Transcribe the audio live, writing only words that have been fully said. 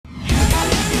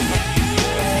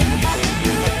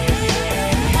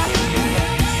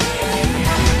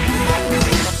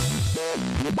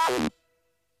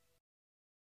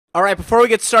All right, before we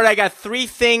get started, I got 3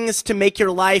 things to make your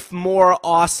life more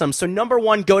awesome. So number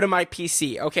one, go to my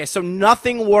PC. Okay, so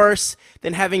nothing worse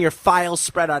than having your files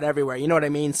spread out everywhere. You know what I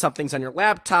mean? Something's on your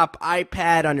laptop,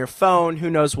 iPad, on your phone, who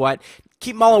knows what.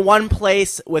 Keep them all in one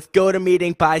place with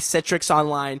GoToMeeting by Citrix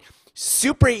Online.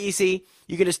 Super easy.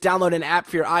 You can just download an app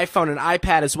for your iPhone and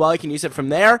iPad as well. You can use it from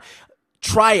there.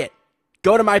 Try it.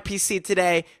 Go to my PC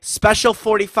today. Special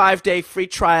 45-day free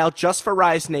trial just for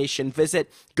Rise Nation.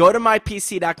 Visit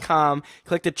gotomypc.com.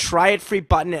 Click the Try It Free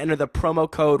button and enter the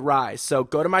promo code RISE. So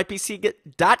go to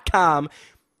mypc.com.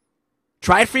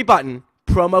 Try It Free button.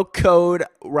 Promo code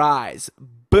RISE.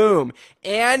 Boom.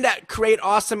 And create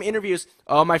awesome interviews.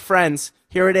 Oh, my friends,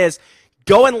 here it is.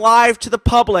 Going live to the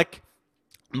public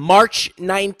March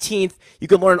 19th. You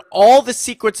can learn all the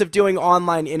secrets of doing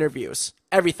online interviews.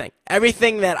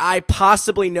 Everything that I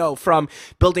possibly know, from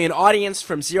building an audience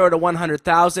from 0 to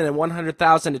 100,000 and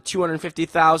 100,000 to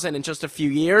 250,000 in just a few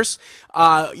years.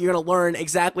 You're going to learn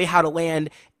exactly how to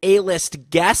land A-list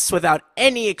guests without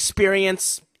any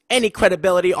experience, any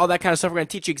credibility, all that kind of stuff. We're going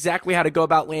to teach you exactly how to go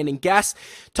about landing guests,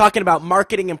 talking about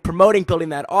marketing and promoting, building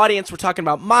that audience. We're talking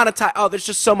about monetize. Oh, there's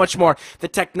just so much more. The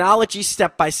technology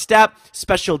step by step,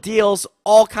 special deals,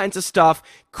 all kinds of stuff.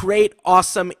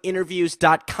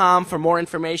 CreateAwesomeInterviews.com for more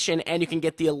information, and you can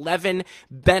get the 11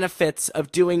 benefits of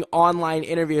doing online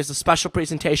interviews, a special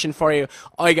presentation for you.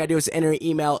 All you got to do is enter your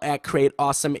email at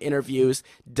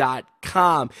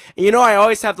CreateAwesomeInterviews.com. And you know, I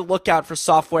always have to look out for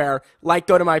software like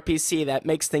GoToMyPC that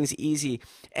makes things easy.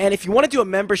 And if you want to do a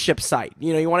membership site,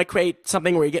 you want to create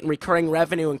something where you're getting recurring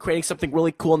revenue and creating something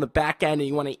really cool in the back end, and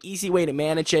you want an easy way to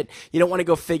manage it, you don't want to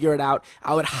go figure it out,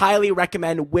 I would highly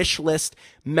recommend Wishlist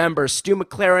members. Stu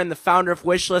McLaren, the founder of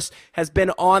Wishlist, has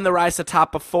been on the Rise to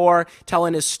Top before,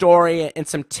 telling his story and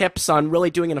some tips on really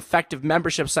doing an effective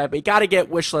membership site. But you got to get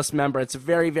Wishlist member. It's a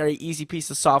very, very easy piece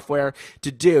of software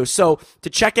to do. So to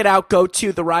check it out, go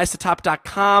to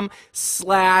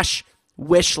therisetotop.com/wishlist.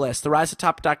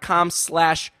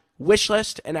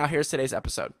 therisetotop.com/wishlist. And now here's today's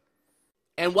episode.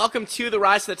 And welcome to the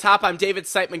Rise to the Top. I'm David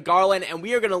Siteman Garland, and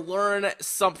we are going to learn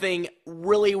something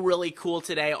really, really cool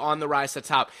today on the Rise to the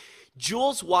Top.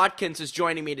 Jules Watkins is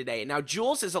joining me today. Now,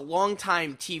 Jules is a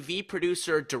longtime TV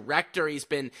producer, director. He's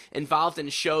been involved in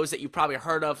shows that you probably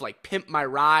heard of, like Pimp My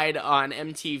Ride on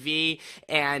MTV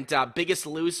and Biggest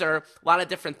Loser, a lot of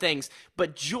different things.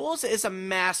 But Jules is a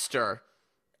master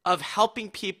of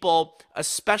helping people,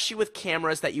 especially with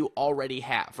cameras that you already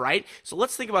have, right? So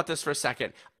let's think about this for a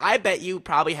second. I bet you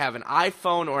probably have an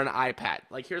iPhone or an iPad.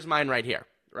 Like, here's mine right here,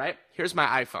 right? Here's my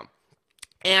iPhone.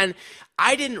 And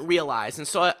I didn't realize,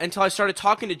 until I started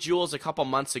talking to Jules a couple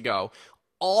months ago,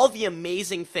 all the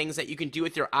amazing things that you can do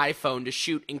with your iPhone to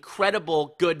shoot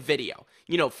incredible good video.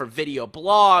 For video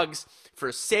blogs,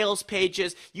 for sales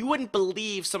pages. You wouldn't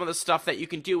believe some of the stuff that you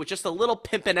can do with just a little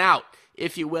pimping out,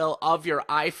 if you will, of your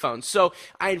iPhone. So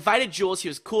I invited Jules. He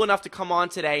was cool enough to come on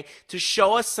today to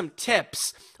show us some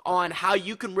tips on how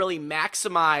you can really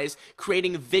maximize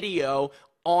creating video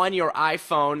on your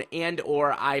iPhone and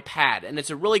or iPad. And it's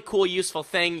a really cool, useful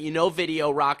thing. Video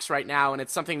rocks right now, and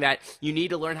it's something that you need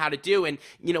to learn how to do. And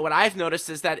what I've noticed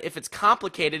is that if it's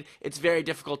complicated, it's very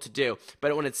difficult to do.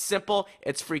 But when it's simple,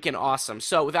 it's freaking awesome.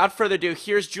 So without further ado,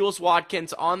 here's Jules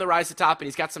Watkins on the Rise to Top, and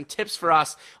he's got some tips for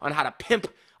us on how to pimp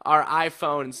our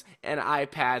iPhones and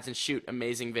iPads and shoot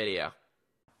amazing video.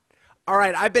 All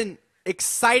right, I've been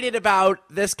excited about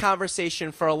this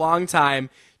conversation for a long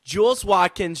time. Jules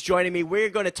Watkins joining me. We're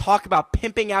going to talk about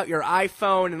pimping out your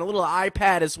iPhone and a little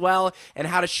iPad as well, and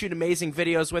how to shoot amazing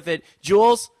videos with it.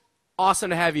 Jules,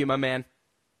 awesome to have you, my man.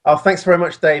 Oh, thanks very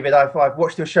much, David. I've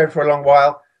watched your show for a long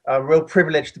while. A real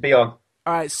privilege to be on.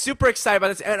 All right, super excited about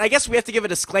this. And I guess we have to give a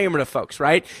disclaimer to folks,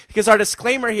 right? Because our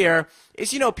disclaimer here is,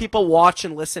 people watch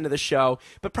and listen to the show,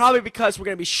 but probably because we're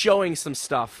going to be showing some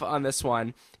stuff on this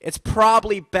one, it's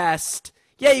probably best,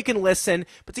 yeah, you can listen,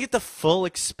 but to get the full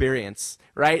experience,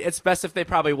 right? It's best if they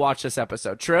probably watch this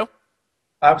episode. True?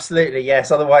 Absolutely,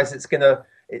 yes. Otherwise, you're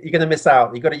gonna miss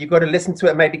out. You got to listen to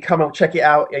it and maybe come and check it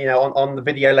out, on the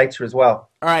video later as well.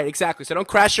 All right, exactly. So don't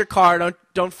crash your car,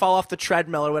 don't fall off the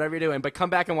treadmill or whatever you're doing, but come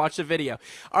back and watch the video.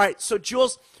 All right, so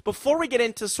Jules, before we get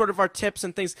into sort of our tips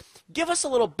and things, give us a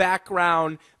little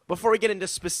background. Before we get into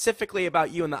specifically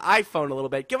about you and the iPhone a little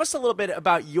bit, give us a little bit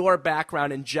about your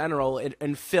background in general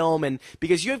in film, and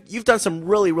because you've done some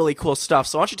really, really cool stuff.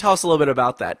 So why don't you tell us a little bit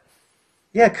about that?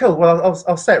 Yeah, cool. Well,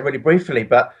 I'll say it really briefly,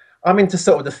 but I'm into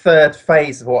sort of the third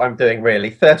phase of what I'm doing, really.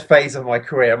 Third phase of my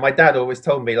career. My dad always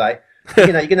told me, like, you're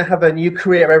going to have a new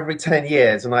career every 10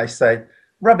 years. And I said,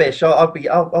 rubbish, I'll be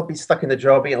stuck in the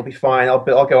job, it'll be fine. I'll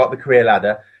go up the career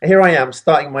ladder. And here I am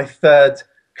starting my third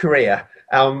career.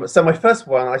 So my first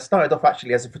one, I started off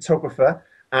actually as a photographer,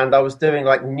 and I was doing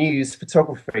like news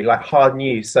photography, like hard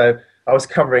news. So I was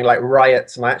covering like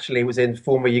riots, and I actually was in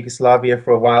former Yugoslavia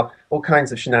for a while, all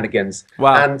kinds of shenanigans.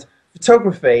 Wow. And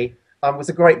photography was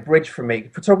a great bridge for me.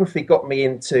 Photography got me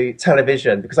into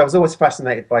television because I was always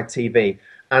fascinated by TV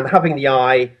and having the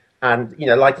eye and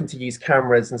liking to use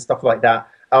cameras and stuff like that.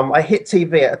 I hit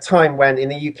TV at a time when in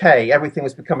the UK everything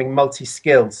was becoming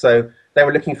multi-skilled, so they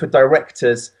were looking for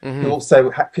directors who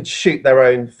also could shoot their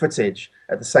own footage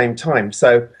at the same time.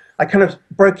 So I kind of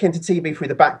broke into TV through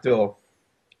the back door.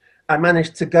 I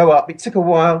managed to go up. It took a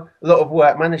while, a lot of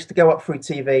work. Managed to go up through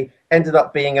TV. Ended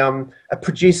up being a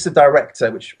producer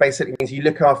director, which basically means you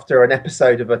look after an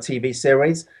episode of a TV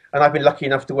series. And I've been lucky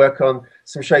enough to work on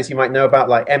some shows you might know about,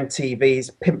 like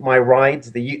MTV's Pimp My Ride,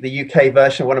 the UK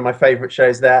version, one of my favourite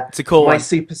shows there. It's a cool My one.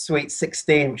 Super Sweet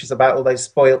 16, which is about all those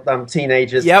spoiled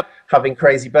teenagers Yep. having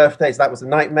crazy birthdays. That was a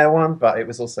nightmare one, but it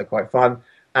was also quite fun.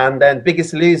 And then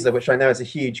Biggest Loser, which I know is a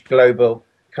huge global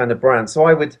kind of brand. So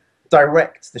I would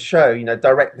direct the show,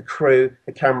 direct the crew,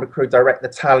 the camera crew, direct the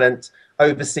talent,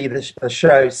 oversee the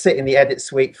show, sit in the edit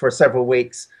suite for several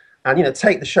weeks, and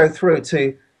take the show through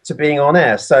to being on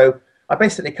air. So I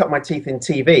basically cut my teeth in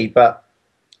TV, but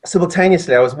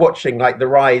simultaneously I was watching like the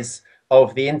rise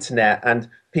of the internet and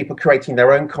people creating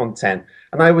their own content.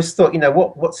 And I always thought,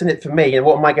 what's in it for me and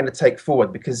what am I going to take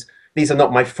forward? Because these are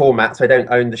not my formats. I don't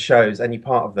own the shows, any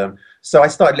part of them. So I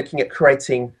started looking at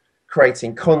creating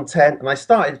content, and I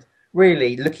started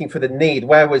really looking for the need.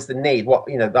 Where was the need? What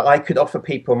that I could offer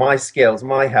people, my skills,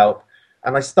 my help.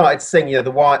 And I started seeing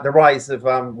the rise of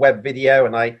web video,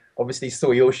 and I obviously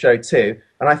saw your show too.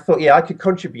 And I thought, I could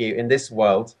contribute in this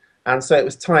world. And so it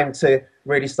was time to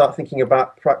really start thinking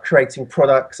about creating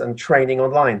products and training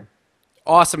online.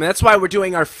 Awesome. And that's why we're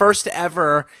doing our first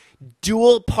ever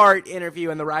dual part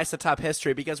interview in the Rise to Top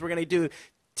history, because we're going to do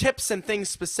tips and things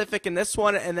specific in this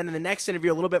one, and then in the next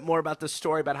interview a little bit more about the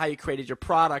story about how you created your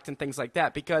product and things like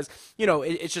that, because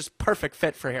it's just perfect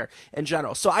fit for here in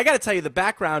general. So I got to tell you, the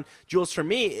background, Jules, for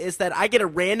me is that I get a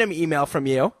random email from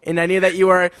you, and I knew that you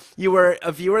were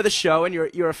a viewer of the show and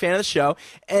you're a fan of the show,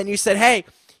 and you said, hey,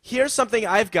 here's something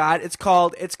I've got. It's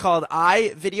called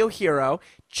iVideo Hero.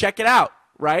 Check it out.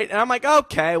 Right? And I'm like,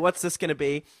 okay, what's this going to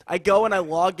be? I go and I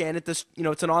log in at this,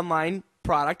 it's an online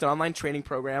product, an online training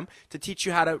program to teach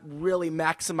you how to really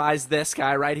maximize this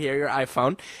guy right here, your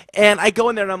iPhone. And I go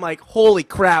in there and I'm like, holy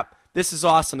crap, this is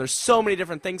awesome. There's so many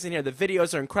different things in here. The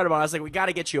videos are incredible. I was like, we got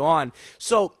to get you on.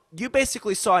 So you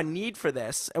basically saw a need for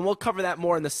this, and we'll cover that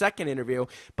more in the second interview.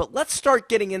 But let's start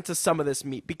getting into some of this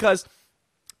meat, because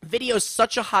video is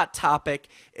such a hot topic.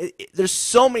 There's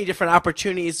so many different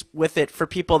opportunities with it for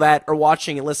people that are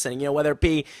watching and listening, whether it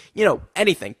be,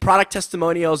 anything, product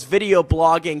testimonials, video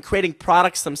blogging, creating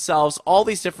products themselves, all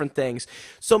these different things.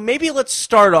 So maybe let's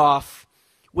start off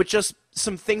with just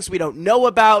some things we don't know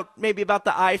about, maybe about the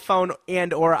iPhone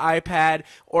and or iPad,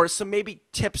 or some maybe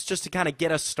tips just to kind of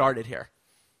get us started here.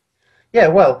 Yeah,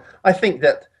 well, I think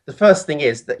that the first thing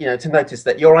is that, to notice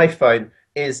that your iPhone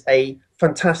is a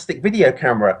fantastic video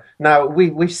camera. Now,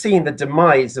 we've seen the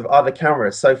demise of other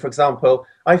cameras. So, for example,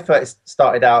 I first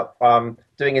started out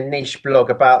doing a niche blog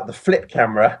about the flip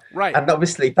camera. Right. And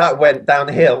obviously that went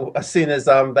downhill as soon as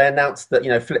they announced that,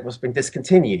 flip was being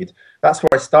discontinued. That's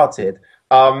where I started.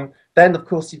 Then, of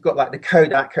course, you've got like the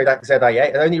Kodak ZI8.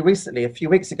 And only recently, a few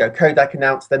weeks ago, Kodak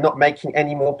announced they're not making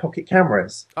any more pocket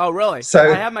cameras. Oh, really? So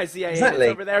I have my ZI8. exactly.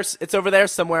 It's over there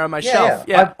somewhere on my shelf.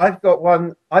 Yeah. I've got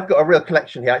one. I've got a real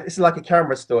collection here. This is like a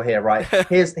camera store here, right?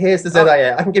 Here's the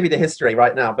ZI8. I can give you the history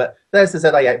right now, but there's the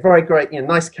ZI8. Very great,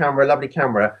 nice camera, lovely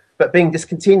camera, but being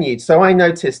discontinued. So I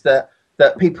noticed that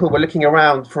people were looking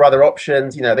around for other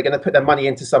options. They're going to put their money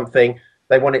into something.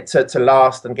 They want it to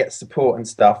last and get support and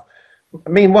stuff.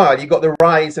 Meanwhile, you've got the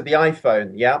rise of the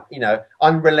iPhone,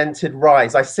 unrelented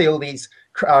rise. I see all these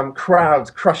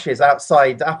crushes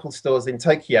outside Apple stores in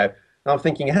Tokyo, and I'm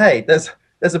thinking, hey, there's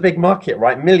a big market,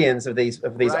 right? Millions of these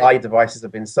Right. iDevices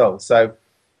have been sold. So,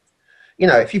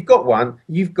 if you've got one,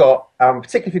 you've got,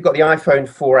 particularly if you've got the iPhone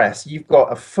 4S, you've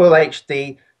got a full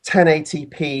HD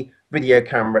 1080p video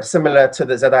camera, similar to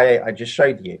the ZI8 I just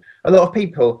showed you. A lot of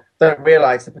people don't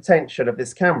realize the potential of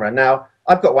this camera. Now,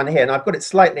 I've got one here, and I've got it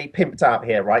slightly pimped out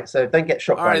here, right? So don't get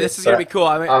shocked All by right, this. this is going to be cool.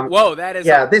 I mean, whoa, that is...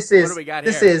 Yeah, this what do we got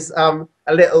here? is a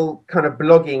little kind of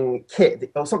blogging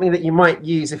kit, or something that you might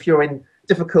use if you're in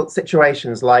difficult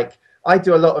situations. Like, I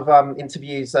do a lot of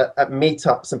interviews at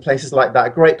meetups and places like that. A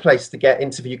great place to get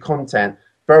interview content,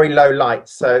 very low light.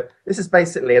 So this is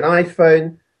basically an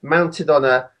iPhone mounted on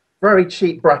a very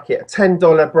cheap bracket, a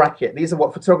 $10 bracket. These are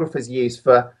what photographers use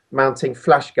for mounting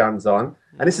flash guns on.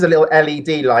 And this is a little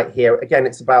LED light here. Again,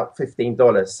 it's about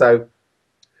 $15. So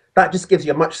that just gives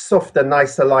you a much softer,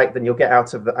 nicer light than you'll get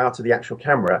out of the actual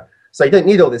camera. So you don't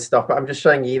need all this stuff, but I'm just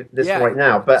showing you this Yeah, right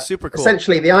now. But super cool.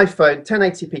 essentially, the iPhone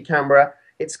 1080p camera,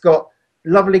 it's got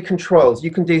lovely controls.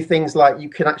 You can do things like you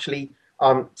can actually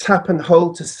tap and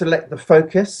hold to select the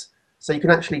focus. So you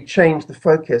can actually change the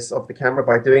focus of the camera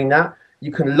by doing that.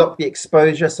 You can lock the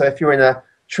exposure. So if you're in a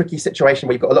tricky situation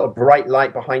where you've got a lot of bright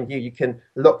light behind you, you can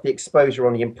lock the exposure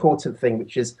on the important thing,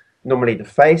 which is normally the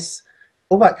face.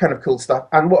 All that kind of cool stuff.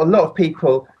 And what a lot of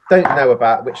people don't know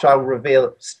about, which I'll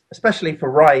reveal, especially for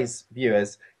RISE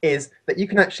viewers, is that you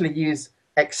can actually use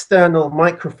external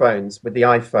microphones with the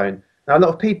iPhone. Now, a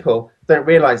lot of people don't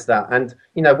realize that. And,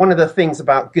 you know, one of the things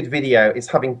about good video is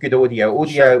having good audio.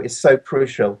 Audio is so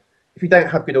crucial. If you don't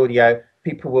have good audio,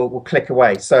 people will click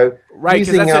away. So right,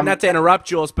 because that's not to interrupt,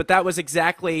 Jules, but that was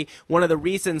exactly one of the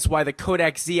reasons why the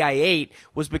Kodak ZI-8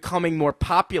 was becoming more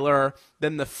popular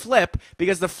than the Flip,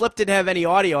 because the Flip didn't have any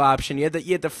audio option. You had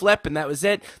the Flip, and that was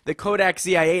it. The Kodak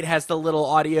ZI-8 has the little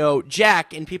audio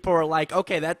jack, and people were like,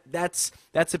 okay, that's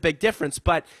a big difference.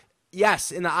 But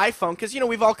yes, in the iPhone, because, you know,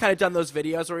 we've all kind of done those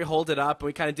videos where we hold it up and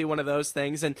we kind of do one of those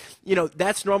things, and, you know,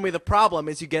 that's normally the problem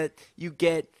is you get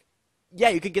yeah,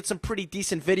 you could get some pretty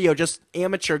decent video, just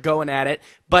amateur going at it,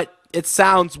 but it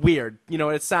sounds weird. You know,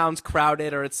 it sounds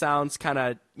crowded, or it sounds kind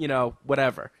of, you know,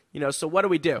 whatever. You know, so what do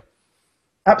we do?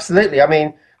 Absolutely. I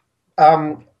mean,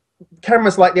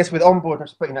 cameras like this with onboard, I'm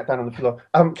just putting that down on the floor.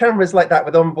 Cameras like that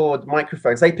with onboard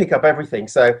microphones, they pick up everything.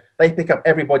 So they pick up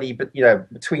everybody, but you know,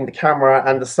 between the camera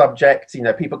and the subject, you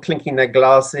know, people clinking their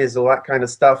glasses, all that kind of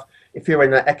stuff. If you're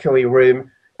in an echoey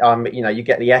room, you know, you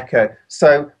get the echo.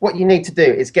 So what you need to do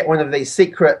is get one of these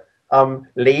secret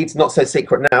leads, not so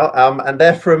secret now, and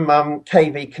they're from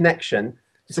KV Connection.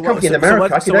 It's a company in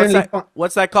America.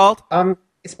 What's that called?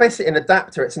 It's basically an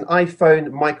adapter. It's an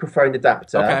iPhone microphone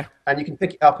adapter. Okay. And you can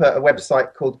pick it up at a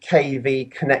website called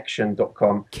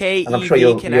kvconnection.com.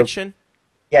 KEV Connection?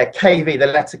 Yeah, KV, the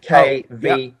letter K,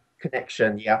 V,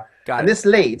 Connection, yeah. Got it. This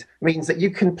lead means that you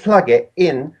can plug it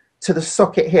in to the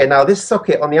socket here. Now, this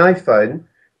socket on the iPhone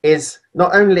is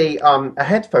not only a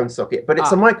headphone socket, but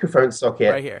it's a microphone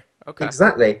socket. Right here. Okay.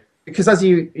 Exactly. Because as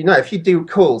you know, if you do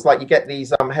calls, like you get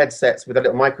these headsets with a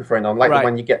little microphone on, like the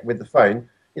one you get with the phone,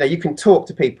 you know, you can talk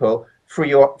to people through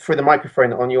the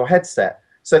microphone on your headset.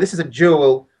 So this is a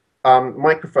dual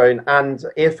microphone and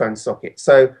earphone socket.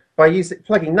 So by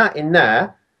plugging that in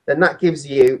there, then that gives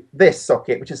you this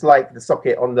socket, which is like the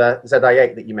socket on the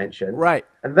ZI-8 that you mentioned. Right.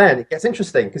 And then it gets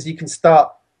interesting because you can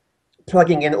start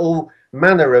plugging in all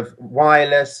manner of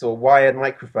wireless or wired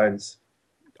microphones.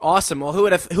 Awesome. Well, who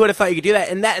would have thought you could do that?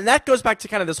 And that goes back to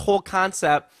kind of this whole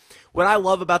concept. What I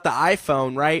love about the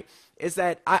iPhone, right, is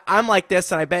that I'm like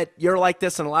this, and I bet you're like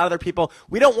this, and a lot of other people.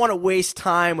 We don't want to waste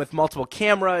time with multiple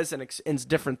cameras and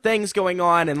different things going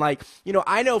on. And like, you know,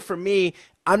 I know for me,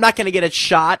 I'm not going to get a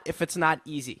shot if it's not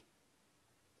easy.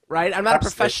 Right? I'm not a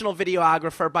professional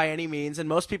videographer by any means, and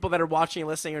most people that are watching and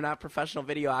listening are not professional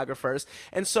videographers.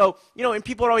 And so, you know, and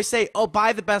people always say, oh,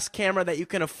 buy the best camera that you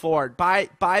can afford. Buy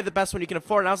the best one you can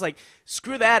afford. And I was like,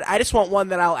 screw that. I just want one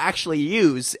that I'll actually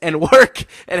use and work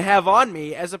and have on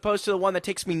me, as opposed to the one that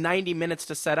takes me 90 minutes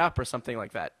to set up or something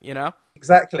like that, you know?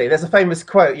 Exactly. There's a famous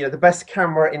quote, you know, the best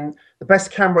camera in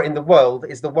the world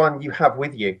is the one you have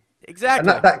with you.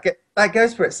 Exactly. And that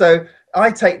goes for it. So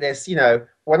I take this, you know,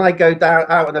 when I go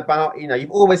out and about, you know,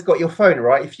 you've always got your phone,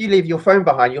 right? If you leave your phone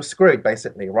behind, you're screwed,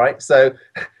 basically, right? So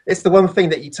it's the one thing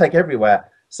that you take everywhere.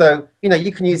 So, you know,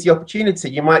 you can use the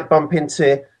opportunity. You might bump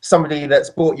into somebody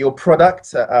that's bought your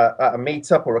product at a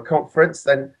meetup or a conference,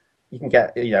 then you can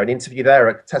get, you know, an interview there,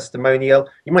 a testimonial.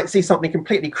 You might see something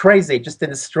completely crazy just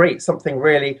in the street, something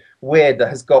really weird that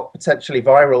has got potentially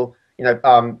viral, you know,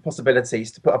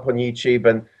 possibilities to put up on YouTube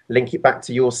and link it back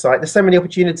to your site. There's so many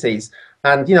opportunities.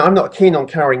 And, you know, I'm not keen on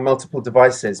carrying multiple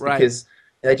devices because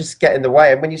they just get in the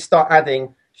way. And when you start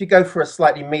adding, if you go for a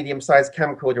slightly medium-sized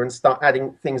camcorder and start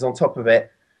adding things on top of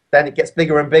it, then it gets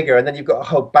bigger and bigger, and then you've got a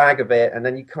whole bag of it, and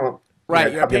then you can't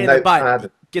you're a pain in the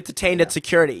butt. Get detained at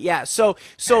security. Yeah. So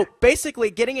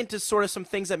basically getting into sort of some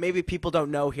things that maybe people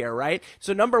don't know here, right?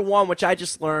 So number one, which I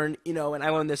just learned, you know, and I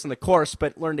learned this in the course,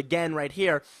 but learned again right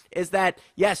here, is that,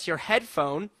 yes, your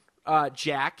headphone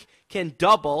jack can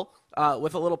double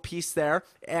with a little piece there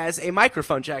as a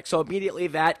microphone jack. So immediately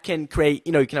that can create,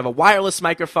 you know, you can have a wireless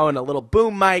microphone, a little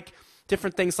boom mic,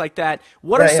 different things like that.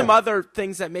 What are some other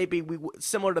things that maybe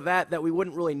similar to that we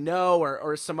wouldn't really know,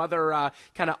 or some other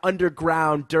kind of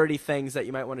underground dirty things that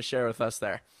you might want to share with us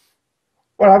there?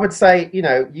 Well, I would say, you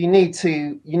know, you need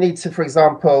to, for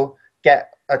example,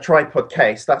 get a tripod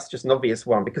case. That's just an obvious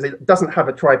one because it doesn't have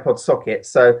a tripod socket.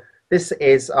 So this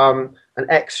is an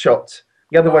X-Shot.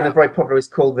 The other one, very popular, is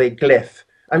called the Glyph.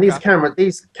 And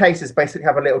these cases basically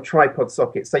have a little tripod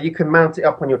socket, so you can mount it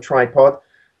up on your tripod.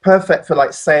 Perfect for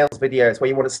like sales videos where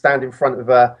you want to stand in front of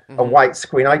a white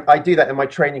screen. I do that in my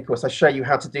training course. I show you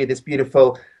how to do this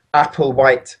beautiful Apple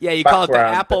white. Yeah, you call it the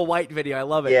Apple white video. I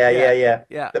love it.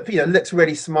 Yeah. That, looks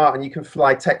really smart, and you can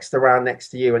fly text around next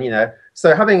to you, and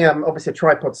so having obviously a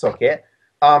tripod socket.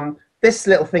 This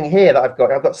little thing here that I've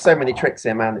got so many tricks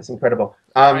here, man. It's incredible.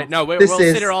 All right, no, we'll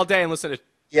sit here all day and listen to.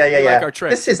 Like our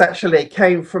tricks. This is actually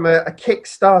came from a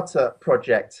Kickstarter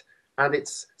project, and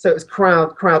it's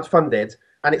crowd funded,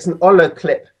 and it's an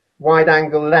Holoclip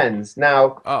wide-angle lens.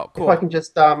 Now, if I can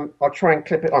just, I'll try and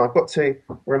clip it on. I've got to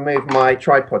remove my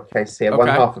tripod case here, one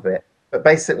half of it. But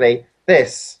basically,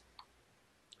 this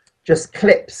just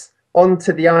clips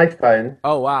onto the iPhone.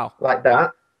 Oh, wow. Like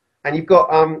that. And you've got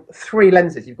 3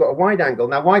 lenses. You've got a wide-angle.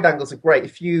 Now, wide-angles are great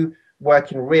if you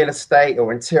work in real estate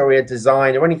or interior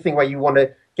design or anything where you want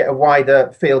to get a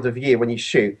wider field of view when you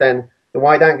shoot, then the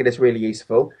wide-angle is really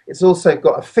useful. It's also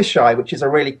got a fisheye, which is a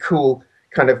really cool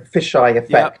kind of fisheye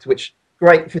effect, which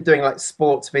great if you're doing like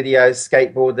sports videos,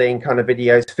 skateboarding kind of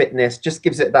videos, fitness, just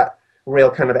gives it that real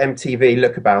kind of MTV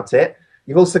look about it.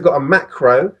 You've also got a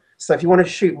macro, so if you want to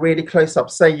shoot really close up,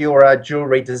 say you're a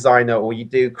jewelry designer or you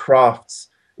do crafts,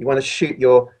 you want to shoot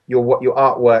your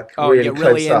artwork really close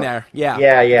really up. In there. Yeah.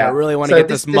 I really want to get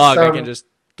this mug. I can just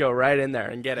go right in there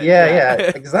and get it. Yeah,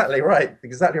 exactly right.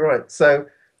 So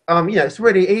it's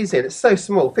really easy, and it's so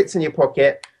small, fits in your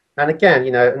pocket. And again,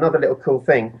 another little cool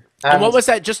thing. And what was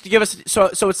that? Just to give us,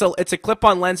 so it's a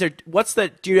clip-on lens. Do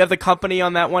you have the company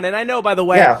on that one? And I know, by the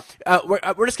way,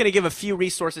 we're just going to give a few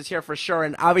resources here for sure.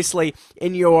 And obviously,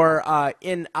 in your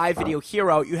in iVideo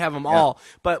Hero, you have them all.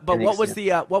 But what was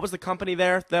the company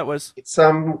there? That was it's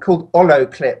called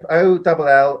Holoclip,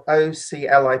 OLLOCLIP,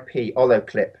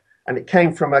 Holoclip, and it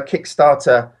came from a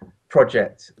Kickstarter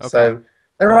project. Okay. So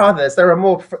there are others. There are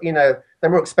more, they're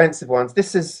more expensive ones.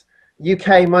 This is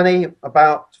UK money,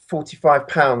 about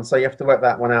 £45, so you have to work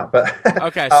that one out. But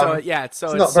okay, so it's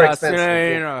not very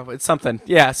expensive. It's something.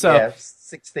 Yeah, so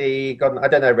 60. God, I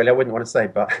don't know really. I wouldn't want to say,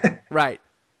 but right.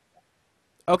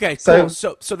 Okay, cool.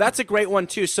 So that's a great one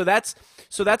too. So that's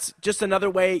just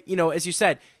another way. As you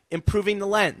said, improving the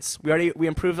lens. We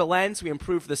improved the lens. We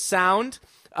improved the sound.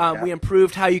 We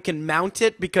improved how you can mount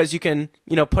it because you can,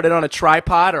 put it on a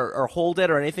tripod or hold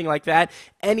it or anything like that.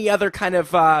 Any other kind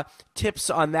of tips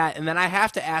on that? And then I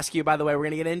have to ask you, by the way, we're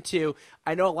going to get into,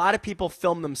 I know a lot of people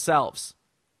film themselves.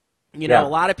 A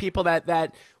lot of people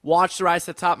that watch the Rise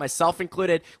to the Top, myself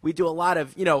included, we do a lot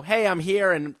of, hey, I'm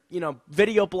here and,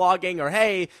 video blogging, or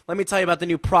hey, let me tell you about the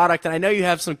new product. And I know you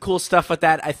have some cool stuff with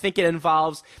that. I think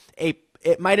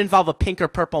it might involve a pink or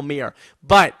purple mirror.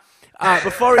 But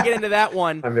before we get into that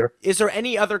one, is there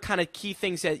any other kind of key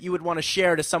things that you would want to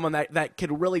share to someone that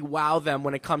could really wow them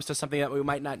when it comes to something that we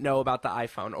might not know about the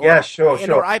iPhone or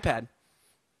iPad?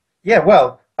 Yeah,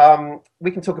 well,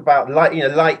 we can talk about light.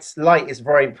 Light is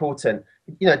very important.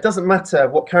 It doesn't matter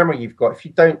what camera you've got. If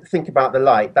you don't think about the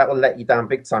light, that will let you down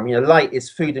big time. Light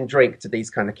is food and drink to these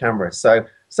kind of cameras. So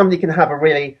somebody can have a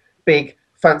really big,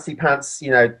 fancy pants,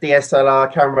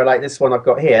 DSLR camera like this one I've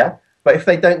got here, but if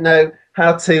they don't know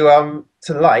how to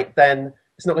light, then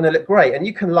it's not going to look great. And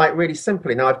you can light really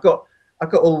simply. Now I've got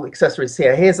all accessories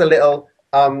here. Here's a little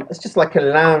it's just like a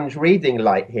lounge reading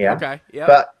light here. Okay. Yeah.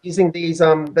 But using these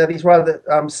they're these rather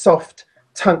soft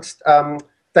tungsten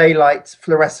daylight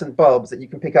fluorescent bulbs that you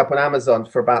can pick up on Amazon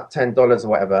for about $10 or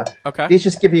whatever. Okay. These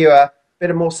just give you a bit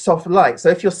of more soft light. So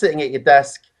if you're sitting at your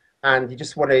desk and you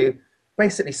just want to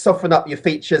basically soften up your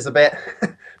features a bit,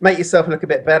 make yourself look a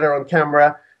bit better on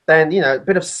camera, then a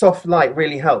bit of soft light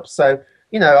really helps. So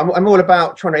I'm all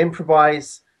about trying to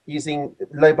improvise using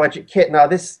low budget kit. Now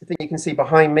this thing you can see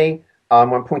behind me,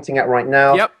 I'm pointing at right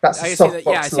now. Yep, that's a softbox light.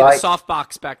 Yeah, I see the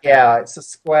softbox back there. Yeah, it's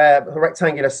a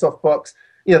rectangular softbox.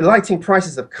 Lighting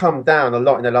prices have come down a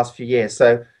lot in the last few years,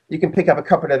 so you can pick up a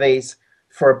couple of these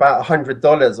for about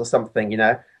 $100 or something.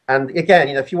 And again,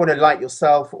 if you want to light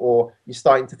yourself or you're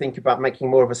starting to think about making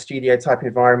more of a studio type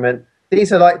environment,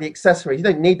 these are like the accessories. You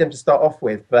don't need them to start off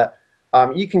with, but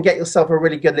you can get yourself a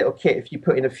really good little kit if you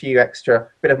put in a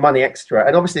bit of money extra.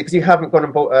 And obviously, because you haven't gone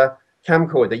and bought a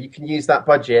camcorder, you can use that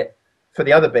budget for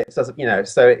the other bits. So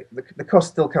the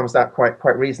cost still comes out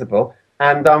quite reasonable.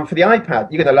 And for the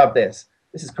iPad, you're going to love this.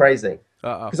 This is crazy.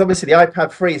 Because obviously the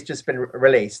iPad 3 has just been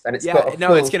released, and it's got a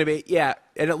full... it's going to be, and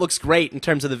it looks great in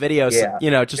terms of the videos.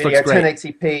 Yeah. It just looks great.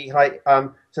 1080p height.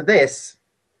 So this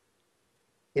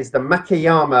is the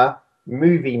Makayama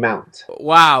movie mount.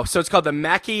 Wow. So it's called the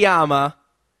Makiyama.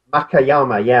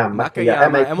 Makayama, yeah,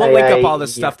 Makiyama. And we'll link up all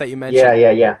this M-A-K-A, stuff that you yeah, mentioned.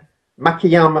 yeah, yeah.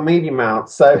 Makayama movie mount.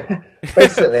 So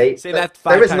basically, Say that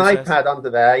there five is an times fast. iPad under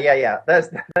there. Yeah, yeah. There's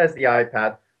the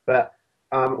iPad. But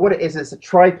what it is, it's a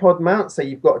tripod mount. So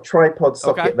you've got a tripod Okay.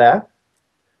 socket there.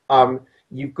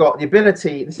 You've got the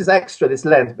ability. This is extra, this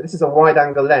lens, but this is a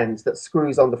wide-angle lens that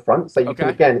screws on the front. So you can,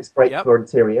 Okay. again, it's great Yep. for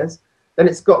interiors. Then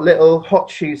it's got little hot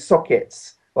shoe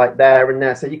sockets like there and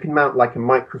there, so you can mount like a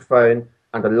microphone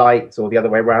and a light, or the other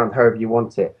way around, however you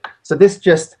want it. So this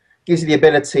just gives you the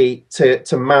ability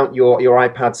to mount your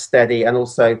iPad steady, and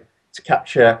also to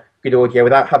capture good audio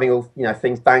without having all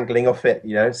things dangling off it.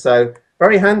 So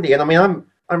very handy. And I mean,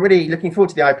 I'm really looking forward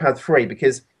to the iPad 3,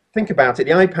 because think about it,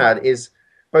 the iPad is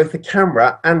both a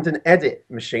camera and an edit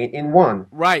machine in one.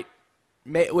 Right.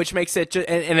 Which makes it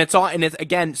and it's all, and it's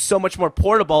again so much more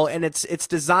portable, and it's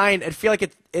designed. I feel like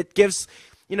it gives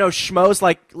schmoes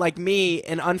like me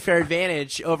an unfair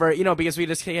advantage over because we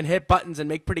just can hit buttons and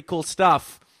make pretty cool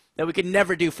stuff that we could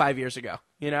never do 5 years ago.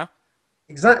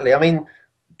 Exactly. I mean,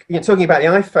 talking about the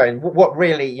iPhone, what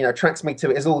really attracts me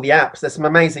to it is all the apps. There's some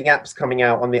amazing apps coming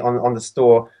out on the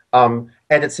store.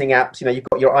 Editing apps. You've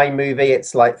got your iMovie.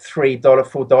 It's like $3,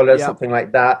 $4, Yep. something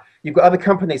like that. You've got other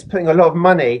companies putting a lot of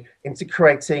money into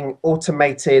creating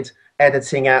automated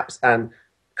editing apps and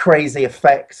crazy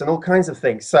effects and all kinds of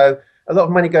things. So a lot of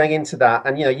money going into that.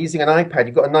 And using an iPad,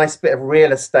 you've got a nice bit of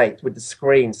real estate with the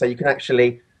screen, so you can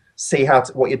actually see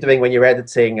what you're doing when you're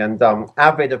editing. And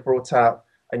Avid have brought out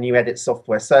a new edit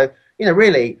software. So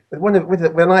really, with an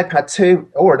iPad 2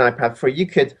 or an iPad 3, you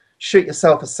could shoot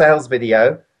yourself a sales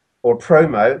video or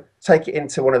promo, take it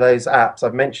into one of those apps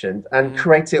I've mentioned, and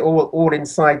create it all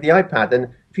inside the iPad. And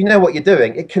if you know what you're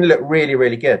doing, it can look really,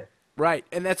 really good. Right,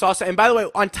 and that's awesome. And by the way,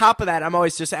 on top of that, I'm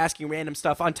always just asking random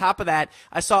stuff. On top of that,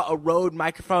 I saw a Rode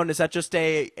microphone. Is that just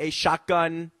a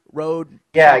shotgun Rode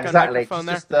Yeah, shotgun exactly. microphone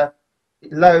there? Just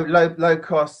a low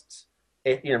cost,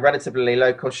 relatively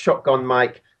low cost shotgun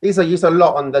mic. These are used a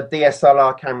lot on the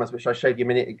DSLR cameras, which I showed you a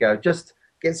minute ago. Just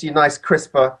gets you nice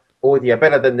crisper audio,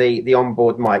 better than the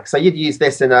onboard mic. So you'd use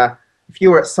this if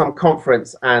you were at some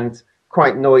conference and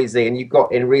quite noisy, and you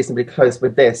got in reasonably close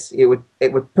with this, it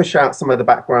would push out some of the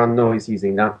background noise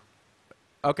using that.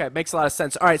 Okay, makes a lot of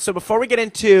sense. All right, so before we get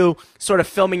into sort of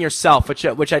filming yourself, which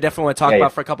I definitely want to talk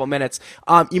about for a couple minutes,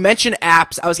 you mentioned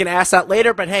apps. I was going to ask that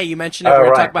later, but hey, you mentioned it. We're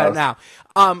going to talk about it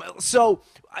now. So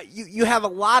you have a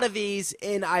lot of these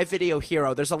in iVideo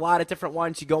Hero. There's a lot of different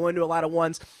ones. You go into a lot of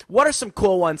ones. What are some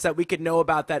cool ones that we could know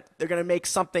about that they're going to make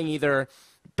something either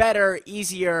better,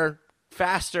 easier,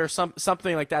 faster,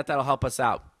 something like that that'll help us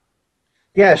out?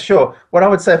 Yeah, sure. What I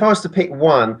would say, if I was to pick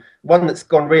one that's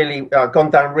gone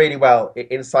down really well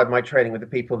inside my training with the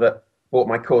people that bought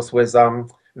my course, was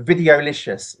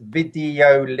Videolicious.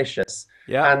 Videolicious.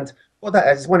 Yeah. And what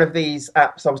that is one of these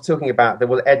apps I was talking about that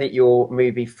will edit your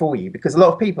movie for you, because a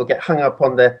lot of people get hung up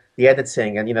on the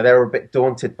editing, and they're a bit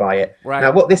daunted by it. Right.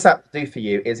 Now, what this app will do for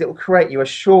you is it will create you a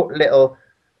short little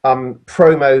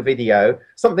promo video,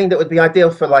 something that would be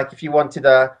ideal for, like, if you wanted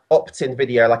a opt-in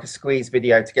video, like a squeeze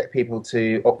video to get people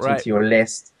to opt into your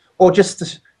list, or just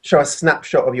to show a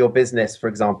snapshot of your business, for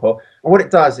example. And what it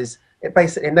does is it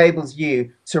basically enables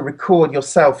you to record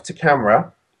yourself to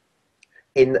camera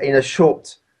in a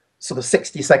short sort of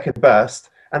 60-second burst,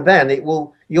 and then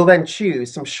you'll then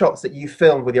choose some shots that you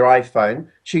filmed with your iPhone,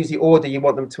 choose the order you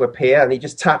want them to appear, and you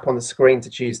just tap on the screen to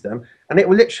choose them, and it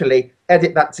will literally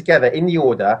edit that together in the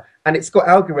order. And it's got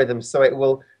algorithms, so it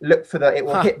will look for it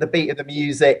will hit the beat of the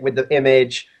music with the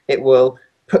image. It will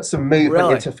put some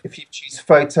movement into, if you choose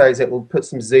photos, it will put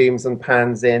some zooms and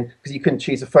pans in, because you can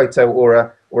choose a photo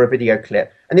or a video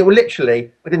clip, and it will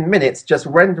literally within minutes just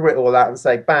render it all out and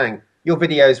say, bang, your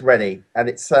video's ready. And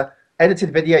it's a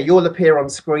edited video. You'll appear on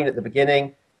screen at the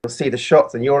beginning, you'll see the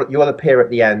shots, and you'll appear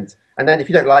at the end. And then if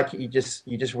you don't like it, you just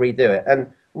redo it.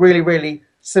 And really, really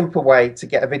simple way to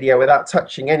get a video without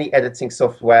touching any editing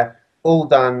software, all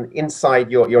done inside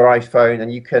your iPhone,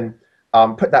 and you can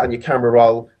put that on your camera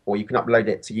roll, or you can upload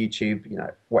it to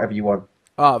YouTube, whatever you want.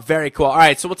 Oh, very cool. All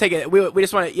right, so we'll take it. We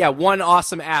just want to, one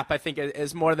awesome app, I think,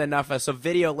 is more than enough. So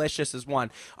Videolicious is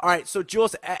one. All right, so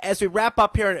Jules, as we wrap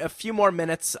up here in a few more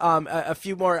minutes, a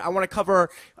few more, I want to cover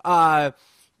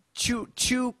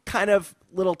two kind of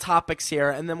little topics here,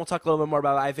 and then we'll talk a little bit more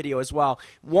about iVideo as well.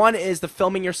 One is the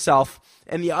filming yourself,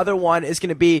 and the other one is going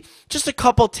to be just a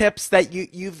couple tips that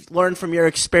you've learned from your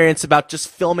experience about just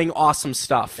filming awesome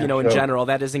stuff, in general,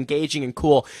 that is engaging and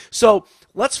cool. So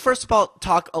let's first of all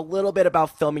talk a little bit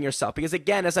about filming yourself, because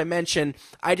again, as I mentioned,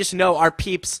 I just know our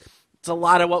peeps It's a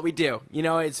lot of what we do. You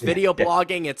know, it's Yeah, video yeah,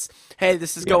 blogging. It's, hey,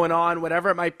 this is yeah. going on,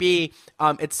 whatever it might be.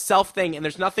 It's self-thing, and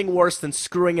there's nothing worse than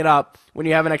screwing it up when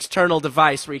you have an external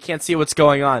device where you can't see what's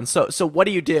going on. So what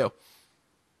do you do?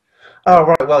 Oh,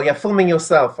 right. Well, yeah, filming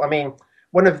yourself. I mean,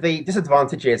 one of the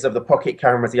disadvantages of the pocket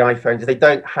cameras, the iPhones, is they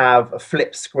don't have a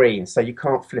flip screen, so you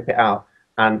can't flip it out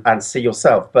and see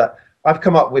yourself. But I've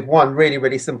come up with one really,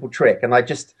 really simple trick, and I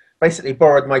just basically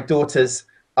borrowed my daughter's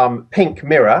pink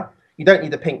mirror. You don't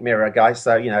need a pink mirror, guys,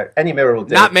 so, any mirror will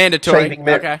do. Not mandatory. Shaving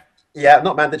mirror. Okay. Yeah,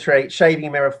 not mandatory.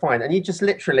 Shaving mirror, fine. And you just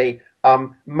literally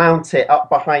mount it up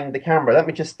behind the camera. Let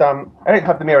me just I don't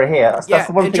have the mirror here. That's Yeah,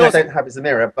 the one and thing I Jules, don't have is the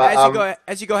mirror. But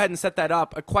as you go ahead and set that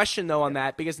up, a question though on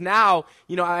that, because now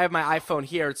I have my iPhone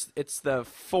here. It's the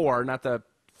 4, not the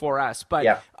 4S. But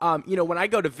yeah, when I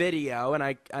go to video, and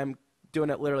I'm doing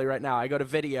it literally right now. I go to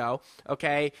video.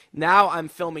 Okay, now I'm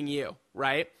filming you,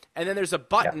 right? And then there's a yeah,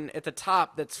 button at the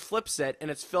top that flips it, and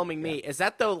it's filming me. yeah, Is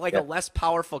that though like a yeah. less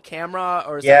powerful camera,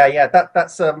 or is Yeah, that yeah,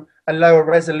 that's a lower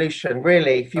resolution.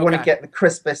 Really, if you want to okay? get the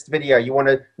crispest video, you want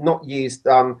to not use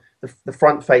the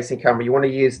front-facing camera. You want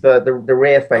to use the Okay,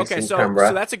 rear-facing so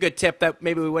camera. that's a good tip that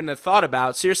maybe we wouldn't have thought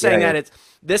about. So you're Yeah, saying yeah, that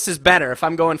this is better if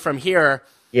I'm going from here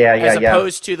yeah, yeah, as yeah,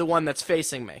 opposed to the one that's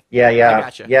facing me. yeah, I yeah,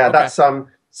 gotcha. yeah. Okay. That's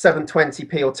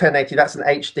 720p or 1080. That's an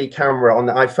HD camera on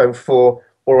the iPhone 4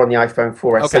 or on the iPhone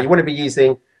 4S. So Okay. you want to be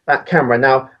using that camera.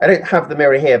 Now, I don't have the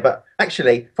mirror here, but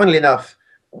actually, funnily enough,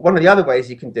 one of the other ways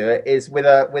you can do it is with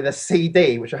a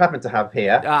CD, which I happen to have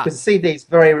here, Ah, because the CD is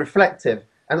very reflective,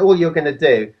 and all you're going to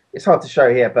do, it's hard to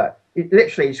show here, but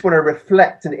literally you just want to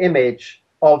reflect an image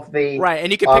of the right.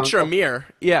 And you can picture a mirror.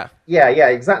 Yeah. yeah, yeah,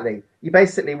 exactly. You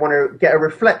basically want to get a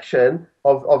reflection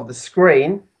of the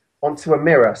screen onto a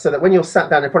mirror so that when you're sat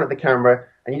down in front of the camera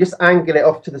and you just angle it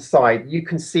off to the side, you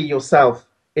can see yourself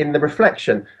in the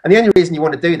reflection. And the only reason you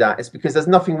want to do that is because there's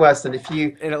nothing worse than if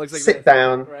you And it looks like sit this,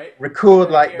 down, right? record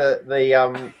Right like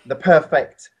here. the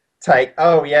perfect take.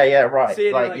 Oh yeah, yeah, right. See,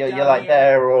 you're Like like you're down like here.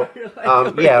 there, or You're like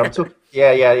over yeah, I'm here. talking.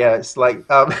 Yeah, yeah, yeah. It's like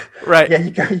Right. yeah,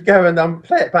 you go and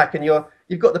play it back, and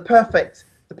you've got the perfect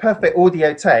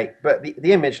audio take, but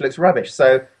the image looks rubbish.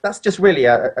 So that's just really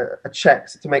a check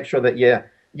to make sure that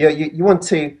you want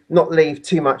to not leave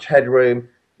too much headroom.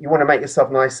 You want to make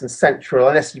yourself nice and central,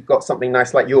 unless you've got something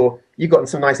nice like you've gotten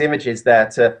some nice images there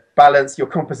to balance your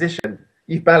composition.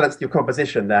 You've balanced your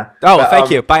composition there. Oh, well, But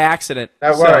thank you. By accident.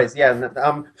 no So, worries. Yeah.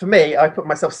 For me, I put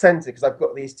myself center because I've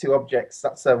got these two objects.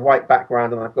 That's a white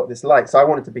background, and I've got this light. So I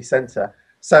wanted to be center.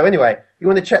 So anyway, you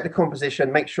want to check the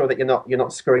composition. Make sure that you're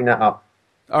not screwing that up.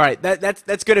 all right,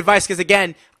 that's good advice because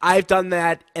again, I've done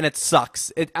that and it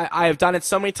sucks. I have done it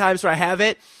so many times where I have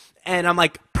it and I'm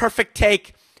like perfect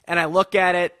take, and I look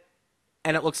at it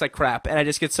and it looks like crap, and I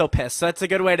just get so pissed. So that's a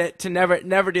good way to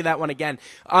never do that one again.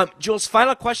 Jules,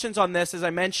 final questions on this, as I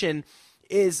mentioned,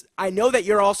 is I know that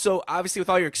you're also obviously with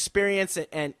all your experience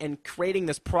and creating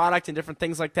this product and different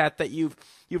things like that you've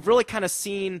really kind of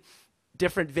seen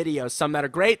different videos, some that are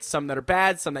great, some that are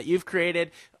bad, some that you've created.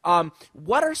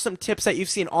 What are some tips that you've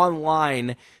seen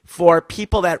online for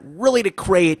people that really to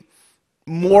create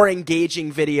more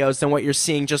engaging videos than what you're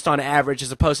seeing just on average,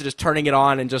 as opposed to just turning it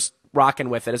on and just rocking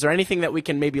with it? Is there anything that we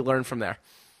can maybe learn from there?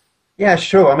 Yeah,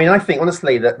 sure. I mean, I think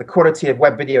honestly that the quality of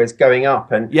web video is going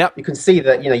up, and Yep. you can see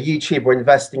that YouTube are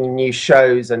investing in new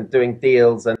shows and doing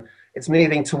deals, and it's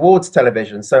moving towards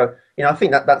television. So I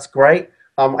think that's great.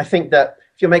 I think that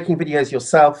if you're making videos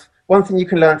yourself, one thing you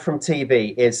can learn from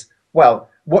TV is, well,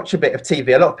 watch a bit of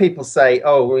TV. A lot of people say,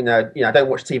 oh, I don't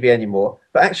watch TV anymore,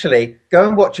 but actually go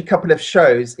and watch a couple of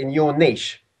shows in your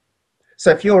niche.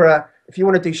 So if you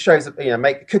want to do shows,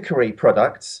 make cookery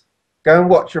products, go and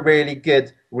watch a really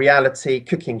good reality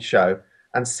cooking show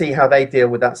and see how they deal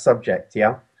with that subject.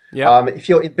 Yeah. Yep. If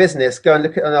you're in business, go and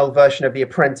look at an old version of The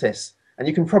Apprentice, and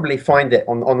you can probably find it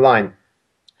online.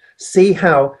 See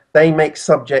how they make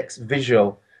subjects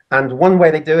visual. And one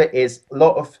way they do it is a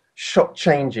lot of shot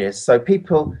changes. So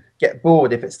people get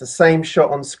bored if it's the same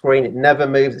shot on screen, it never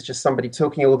moves, it's just somebody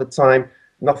talking all the time,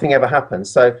 nothing ever happens.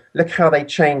 So look how they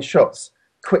change shots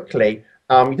quickly.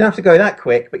 You don't have to go that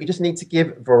quick, but you just need to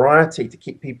give variety to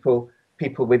keep people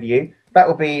with you. That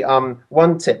will be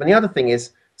one tip. And the other thing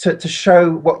is to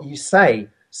show what you say.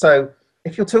 So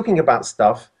if you're talking about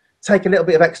stuff, take a little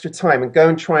bit of extra time and go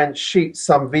and try and shoot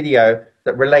some video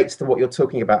that relates to what you're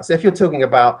talking about. So if you're talking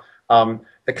about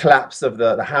the collapse of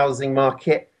the housing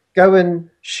market, go and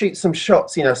shoot some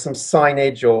shots, some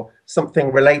signage or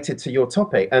something related to your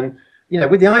topic. And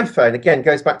with the iPhone, again,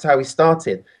 goes back to how we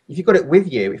started. If you've got it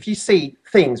with you, if you see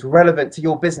things relevant to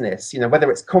your business, whether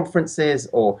it's conferences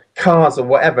or cars or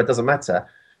whatever, it doesn't matter.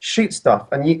 Shoot stuff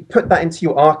and you put that into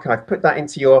your archive, put that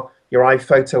into your your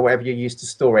iPhoto, whatever you use to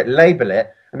store it, label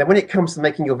it, and then when it comes to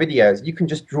making your videos, you can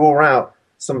just draw out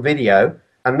some video,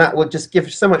 and that will just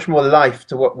give so much more life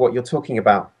to what you're talking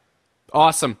about.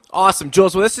 Awesome. Awesome.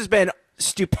 Jules, well, this has been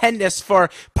stupendous for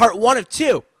part 1 of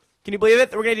 2. Can you believe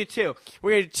it? We're going to do 2.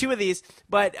 We're going to do 2 of these.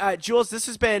 But, Jules, this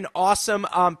has been awesome.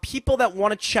 People that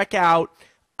want to check out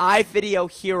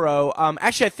iVideo Hero,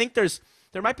 actually, I think there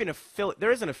might be an affiliate. There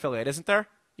is an affiliate, isn't there?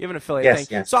 You have an affiliate thing.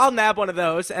 Yes. So I'll nab one of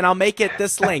those, and I'll make it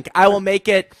this link. I will make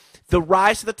it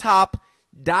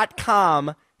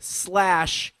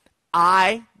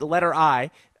therisetoThetop.com/I, the letter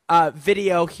I,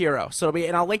 Video Hero. So it'll be,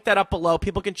 and I'll link that up below.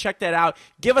 People can check that out.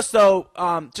 Give us, though,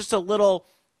 just a little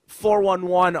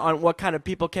 411 on what kind of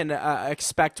people can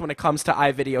expect when it comes to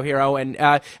iVideo Hero,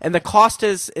 and the cost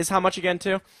is how much again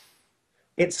too?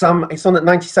 It's on at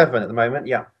 97 at the moment.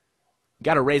 Yeah, you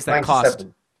got to raise that 97. cost.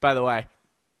 By the way,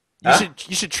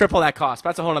 you should triple that cost.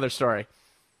 But that's a whole other story.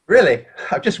 Really,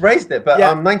 I've just raised it, but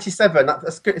yeah. 97.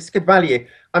 That's good. It's good value.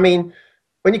 I mean,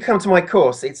 when you come to my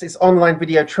course, it's online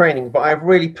video training, but I've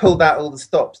really pulled out all the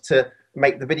stops to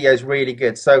make the videos really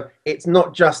good. So it's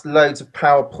not just loads of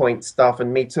PowerPoint stuff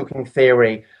and me talking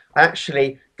theory. I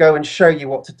actually go and show you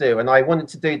what to do. And I wanted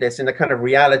to do this in a kind of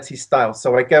reality style.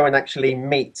 So I go and actually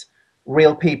meet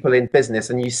real people in business,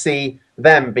 and you see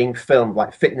them being filmed,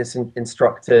 like fitness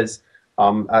instructors,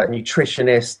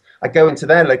 nutritionists. I go into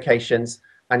their locations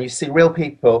and you see real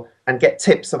people and get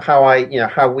tips of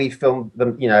how we film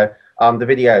them, the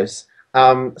videos.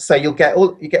 So you get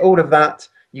all of that.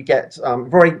 You get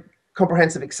very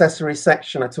comprehensive accessory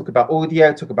section. I talk about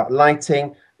audio, talk about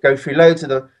lighting, go through loads of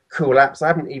the cool apps. I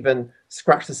haven't even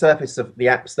scratched the surface of the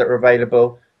apps that are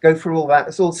available. Go through all that.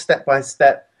 It's all step by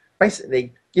step,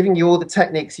 basically giving you all the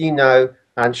techniques and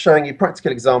showing you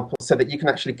practical examples so that you can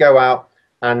actually go out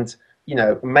and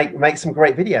make some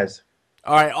great videos.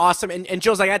 All right, awesome. And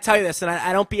Jules, I got to tell you this, and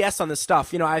I don't BS on this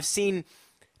stuff. I've seen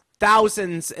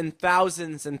thousands and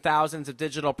thousands and thousands of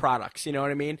digital products, you know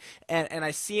what I mean? And I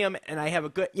see them, and I have a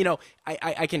good,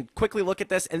 I can quickly look at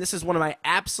this, and this is one of my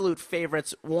absolute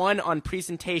favorites. 1, on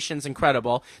presentations,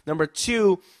 incredible. Number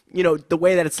 2, the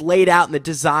way that it's laid out and the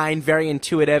design, very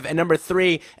intuitive. And number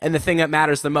 3, and the thing that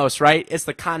matters the most, right? It's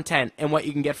the content and what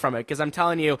you can get from it. Because I'm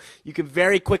telling you, you can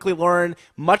very quickly learn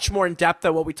much more in depth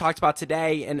than what we talked about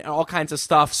today and all kinds of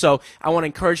stuff. So I want to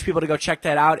encourage people to go check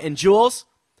that out. And Jules,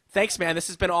 thanks, man. This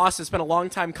has been awesome. It's been a long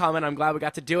time coming. I'm glad we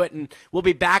got to do it. And we'll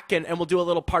be back, and we'll do a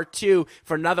little part 2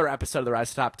 for another episode of the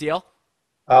Rise to Top. Deal?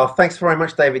 Oh, thanks very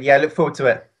much, David. Yeah, I look forward to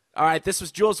it. All right, this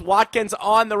was Jules Watkins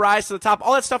on the Rise to the Top.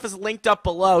 All that stuff is linked up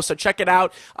below, so check it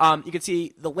out. You can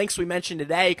see the links we mentioned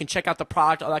today. You can check out the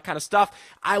product, all that kind of stuff.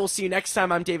 I will see you next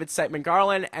time. I'm David Siteman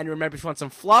Garland, and remember, if you want some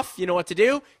fluff, you know what to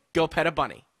do. Go pet a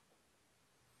bunny.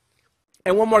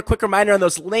 And one more quick reminder on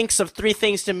those links of 3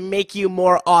 things to make you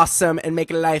more awesome and make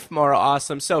life more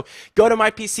awesome. So go to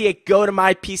MyPC at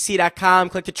gotomypc.com,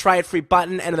 click the try it free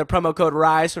button, enter the promo code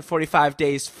RISE for 45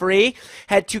 days free.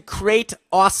 Head to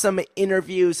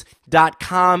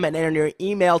createawesomeinterviews.com and enter your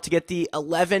email to get the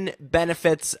 11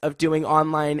 benefits of doing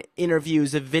online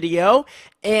interviews of video.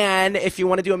 And if you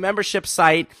want to do a membership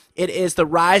site, it is the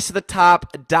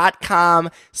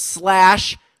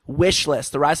RISE2thetop.com/wishlist,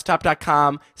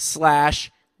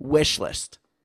 therisetoTop.com/wishlist.